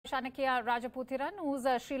Shanakiyan Rajaputhiran, who's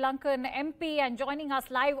a Sri Lankan MP and joining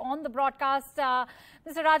us live on the broadcast.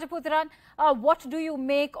 Mr. Rajaputhiran, what do you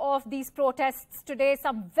make of these protests today?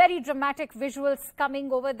 Some very dramatic visuals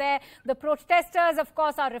coming over there. The protesters, of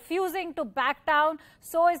course, are refusing to back down.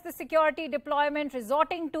 So is the security deployment,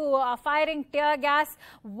 resorting to firing tear gas.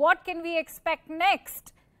 What can we expect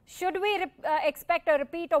next? Should we expect a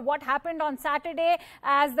repeat of what happened on Saturday,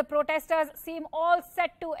 as the protesters seem all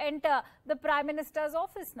set to enter the Prime Minister's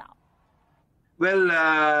office now?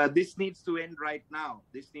 Well, this needs to end right now.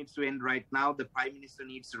 This needs to end right now. The Prime Minister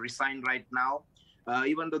needs to resign right now.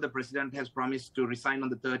 Even though the President has promised to resign on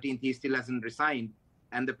the 13th, he still hasn't resigned.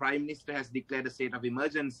 And the Prime Minister has declared a state of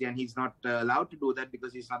emergency, and he's not allowed to do that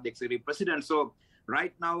because he's not the executive president. So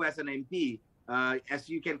right now, as an MP, as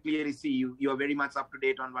you can clearly see, you are very much up to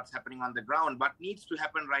date on what's happening on the ground. What needs to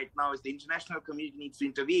happen right now is the international community needs to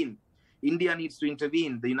intervene. India needs to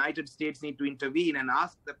intervene. The United States need to intervene and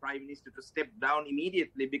ask the Prime Minister to step down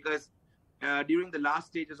immediately, because during the last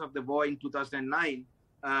stages of the war in 2009,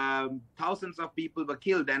 thousands of people were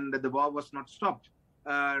killed and the war was not stopped.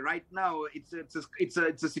 Right now, it's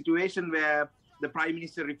a situation where the Prime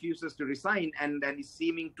Minister refuses to resign and is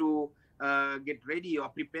seeming to get ready or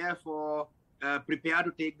prepare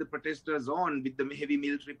to take the protesters on with the heavy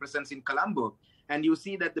military presence in Colombo. And you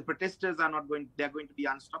see that the protesters are not going, they're going to be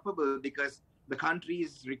unstoppable, because the country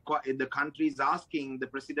is asking the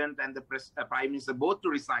president and the prime minister both to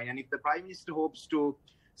resign. And if the prime minister hopes to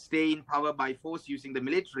stay in power by force using the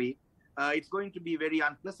military, it's going to be very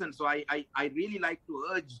unpleasant. So I really like to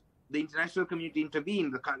urge the international community to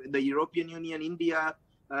intervene, the European Union, India,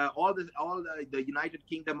 all the United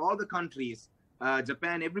Kingdom, all the countries,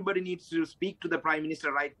 Japan, everybody needs to speak to the Prime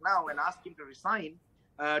Minister right now and ask him to resign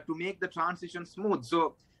to make the transition smooth.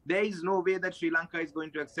 So there is no way that Sri Lanka is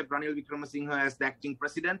going to accept Ranil Wickremesinghe as the acting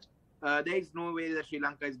president. There is no way that Sri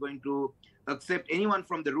Lanka is going to accept anyone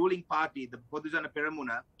from the ruling party, the Podujana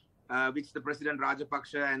Peramuna, which the President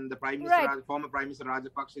Rajapaksa and the Prime Minister, former Prime Minister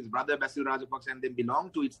Rajapaksa, his brother Basil Rajapaksa, and they belong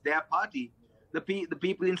to. It's their party. The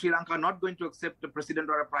people in Sri Lanka are not going to accept a president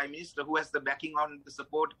or a prime minister who has the backing on the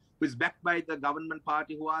support, who is backed by the government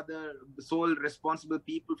party, who are the sole responsible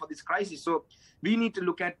people for this crisis. So we need to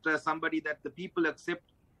look at somebody that the people accept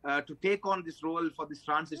to take on this role for this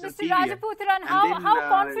transition period. Mr. Rajaputhiran, how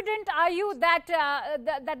confident are you that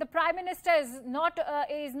that the Prime Minister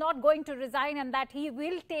is not going to resign and that he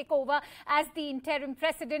will take over as the interim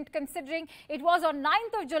president, considering it was on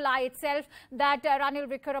 9th of July itself that Ranil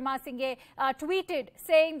Wickremesinghe tweeted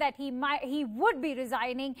saying that he would be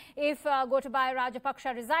resigning if Gotabaya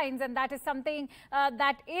Rajapaksa resigns, and that is something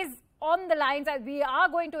that is on the lines that we are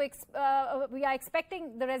going to we are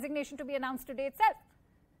expecting the resignation to be announced today itself.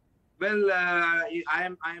 Well, I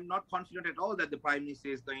am not confident at all that the Prime Minister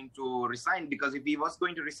is going to resign, because if he was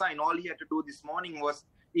going to resign, all he had to do this morning was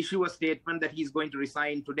issue a statement that he's going to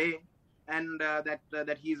resign today, and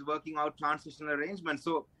that he is working out transitional arrangements.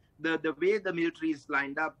 So the way the military is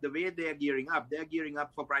lined up, the way they're gearing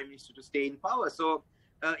up for Prime Minister to stay in power. So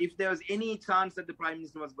if there was any chance that the Prime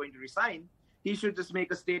Minister was going to resign, he should just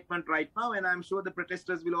make a statement right now, and I'm sure the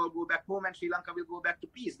protesters will all go back home and Sri Lanka will go back to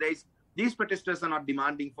peace. These protesters are not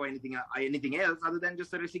demanding for anything else other than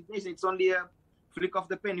just a resignation. It's only a flick of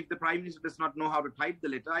the pen. If the Prime Minister does not know how to type the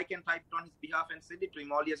letter, I can type it on his behalf and send it to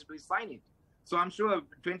him. All he has to do is sign it. So I'm sure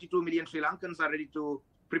 22 million Sri Lankans are ready to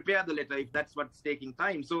prepare the letter if that's what's taking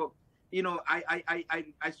time. So, you know,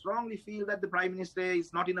 I strongly feel that the Prime Minister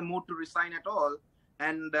is not in a mood to resign at all.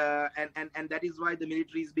 And that is why the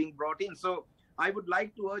military is being brought in. So I would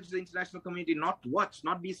like to urge the international community not to watch,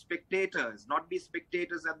 not be spectators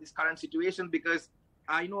at this current situation, because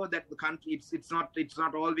I know that the country, it's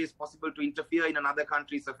not always possible to interfere in another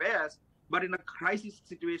country's affairs, but in a crisis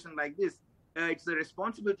situation like this, it's the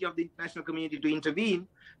responsibility of the international community to intervene,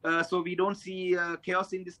 so we don't see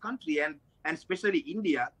chaos in this country, and especially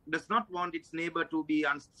India does not want its neighbor to be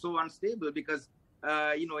so unstable, because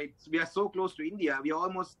you know, we are so close to India. We are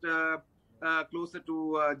almost closer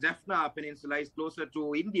to Jaffna Peninsula is closer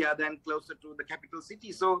to India than closer to the capital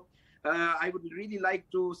city. So I would really like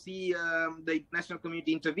to see the international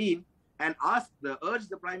community intervene and urge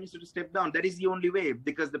the Prime Minister to step down. That is the only way,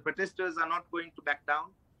 because the protesters are not going to back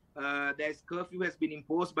down. There's curfew has been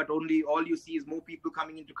imposed, but all you see is more people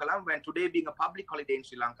coming into Colombo. And today being a public holiday in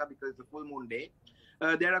Sri Lanka, because it's a full moon day,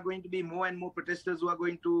 there are going to be more and more protesters who are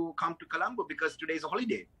going to come to Colombo because today is a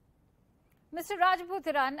holiday. Mr.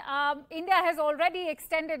 Rajaputhiran, India has already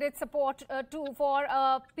extended its support for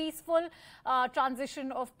a peaceful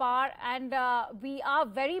transition of power, and we are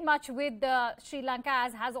very much with Sri Lanka,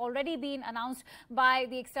 as has already been announced by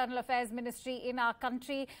the External Affairs Ministry in our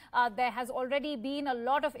country. There has already been a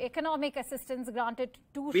lot of economic assistance granted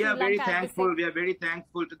to Sri Lanka. We are very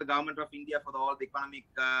thankful to the government of India for all the economic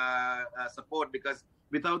support, because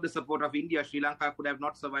without the support of India, Sri Lanka could have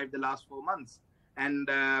not survived the last 4 months. And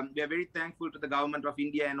we are very thankful to the government of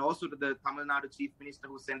India and also to the Tamil Nadu Chief Minister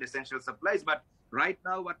who sent essential supplies. But right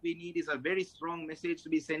now, what we need is a very strong message to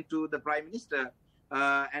be sent to the Prime Minister,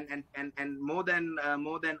 and more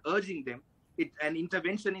than urging them, an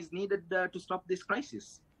intervention is needed to stop this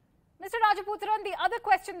crisis. Mr. Rajaputhiran, the other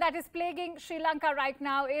question that is plaguing Sri Lanka right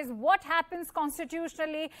now is what happens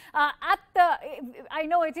constitutionally I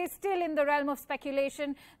know it is still in the realm of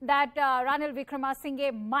speculation that Ranil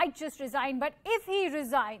Wickremesinghe might just resign, but if he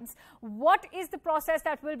resigns, what is the process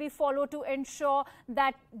that will be followed to ensure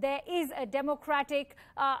that there is a democratic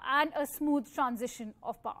and a smooth transition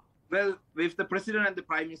of power? Well, if the President and the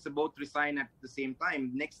Prime Minister both resign at the same time,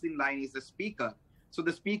 next in line is the Speaker. So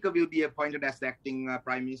the Speaker will be appointed as the acting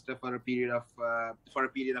Prime Minister for a period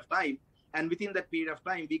of time, and within that period of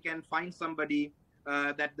time, we can find somebody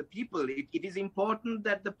that the people. It is important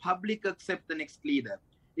that the public accept the next leader.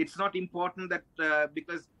 It's not important that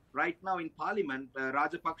because right now in Parliament,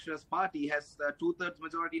 Rajapaksa's party has 2/3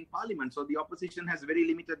 majority in Parliament, so the opposition has very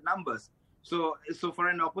limited numbers. So for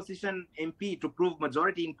an opposition MP to prove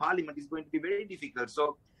majority in Parliament is going to be very difficult.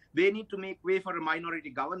 So they need to make way for a minority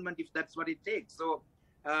government if that's what it takes. So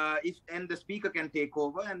and the Speaker can take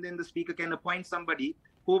over, and then the Speaker can appoint somebody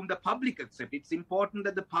whom the public accept. It's important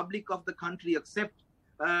that the public of the country accept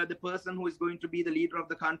the person who is going to be the leader of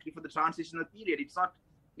the country for the transitional period. It's not,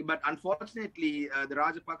 but unfortunately, the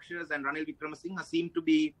Rajapaksas and Ranil Wickremesinghe seem to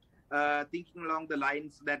be thinking along the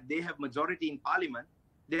lines that they have majority in Parliament,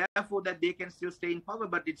 therefore that they can still stay in power.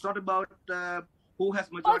 But it's not about who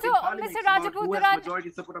has majority in Parliament, Mr. Rajaputhiran, who has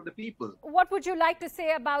majority support of the people. What would you like to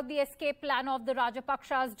say about the escape plan of the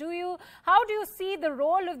Rajapaksas? How do you see the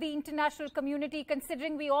role of the international community,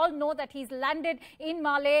 considering we all know that he's landed in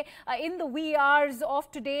Malé in the wee hours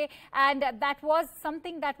of today, and that was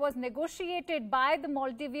something that was negotiated by the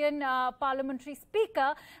Maldivian parliamentary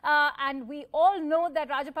speaker, and we all know that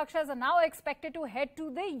Rajapaksas are now expected to head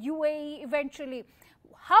to the UAE eventually.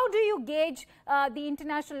 How do you gauge the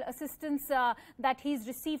international assistance that he's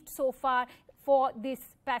received so far for this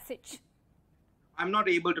passage? I'm not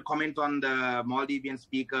able to comment on the Maldivian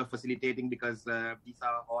speaker facilitating, because these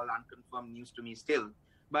are all unconfirmed news to me still.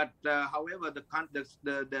 But however,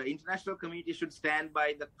 the international community should stand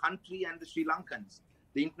by the country and the Sri Lankans.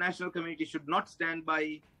 The international community should not stand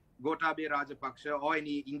by Gotabaya Rajapaksa or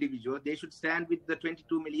any individual. They should stand with the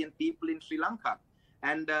 22 million people in Sri Lanka.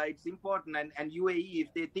 And it's important, and UAE,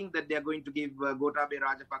 if they think that they're going to give Gotabaya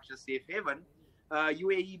Rajapaksa safe haven,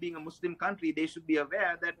 UAE being a Muslim country, they should be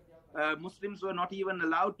aware that Muslims were not even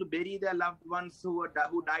allowed to bury their loved ones who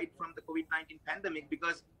died from the COVID-19 pandemic,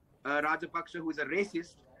 because Rajapaksa, who is a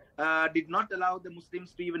racist, did not allow the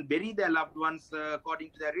Muslims to even bury their loved ones according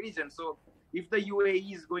to their religion. So if the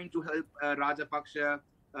UAE is going to help Rajapaksa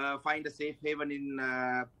find a safe haven in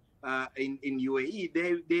UAE,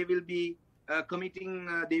 they will be they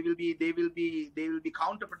will be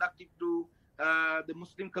counterproductive to the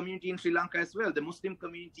Muslim community in Sri Lanka as well. The Muslim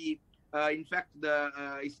community, in fact, the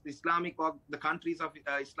the countries of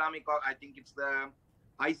Islamic, I think it's the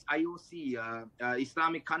IOC,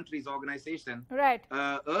 Islamic Countries Organization, right,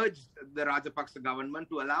 urged the Rajapaksa government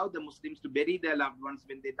to allow the Muslims to bury their loved ones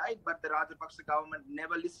when they died, but the Rajapaksa government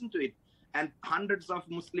never listened to it. And hundreds of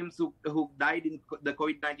Muslims who died in the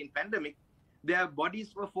COVID-19 pandemic, their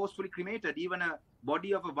bodies were forcefully cremated. Even a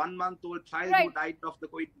body of a 1-month-old child who died of the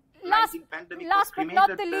COVID-19 pandemic was cremated. Last but not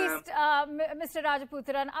the least, Mr.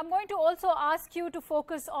 Rajaputhiran, I'm going to also ask you to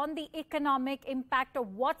focus on the economic impact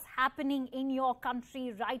of what's happening in your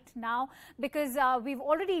country right now, because we've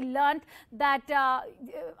already learned that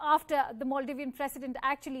after the Maldivian president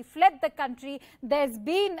actually fled the country, there's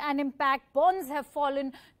been an impact. Bonds have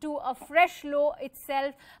fallen to a fresh low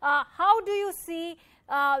itself. How do you see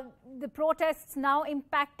the protests now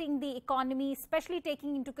impacting the economy, especially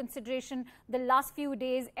taking into consideration the last few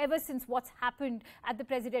days ever since what's happened at the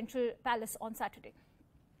presidential palace on Saturday?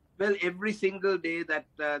 Well, every single day that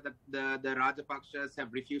the Rajapaksas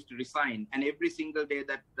have refused to resign, and every single day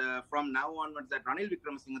that from now onwards that Ranil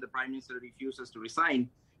Wickremesinghe, the Prime Minister, refuses to resign,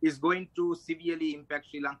 is going to severely impact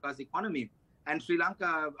Sri Lanka's economy. And Sri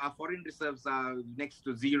Lanka, our foreign reserves are next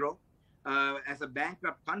to zero. As a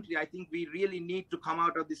bankrupt country, I think we really need to come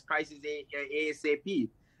out of this crisis ASAP.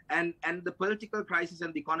 And the political crisis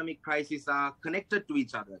and the economic crisis are connected to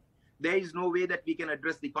each other. There is no way that we can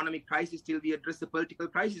address the economic crisis till we address the political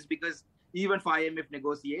crisis, because even for IMF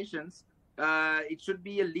negotiations, it should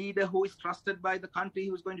be a leader who is trusted by the country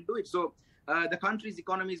who is going to do it. So the country's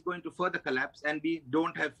economy is going to further collapse, and we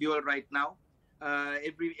don't have fuel right now.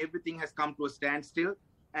 Everything has come to a standstill,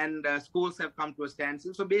 and schools have come to a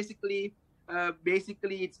standstill. So basically,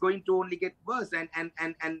 it's going to only get worse. And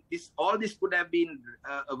all this could have been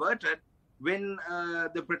averted when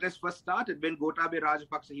the protests first started, when Gotabaya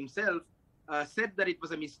Rajapaksa himself said that it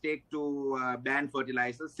was a mistake to ban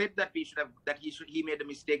fertilizers, said that he made a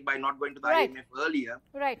mistake by not going to the IMF earlier.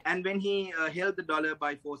 Right. And when he held the dollar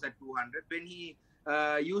by force at 200, when he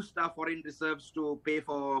used our foreign reserves to pay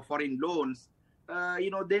for foreign loans,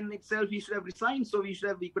 then itself he should have resigned. So we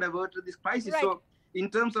could have averted this crisis. Right. So in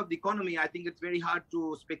terms of the economy, I think it's very hard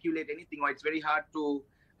to speculate anything, or it's very hard to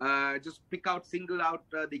just single out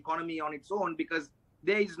the economy on its own, because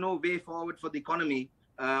there is no way forward for the economy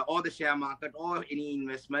or the share market or any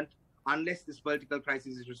investment unless this political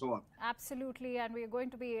crisis is resolved. Absolutely, and we are going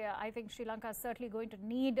to be, I think Sri Lanka is certainly going to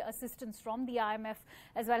need assistance from the IMF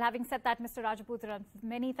as well. Having said that, Mr. Rajaputhiran,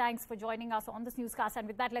 many thanks for joining us on this newscast. And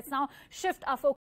with that, let's now shift our focus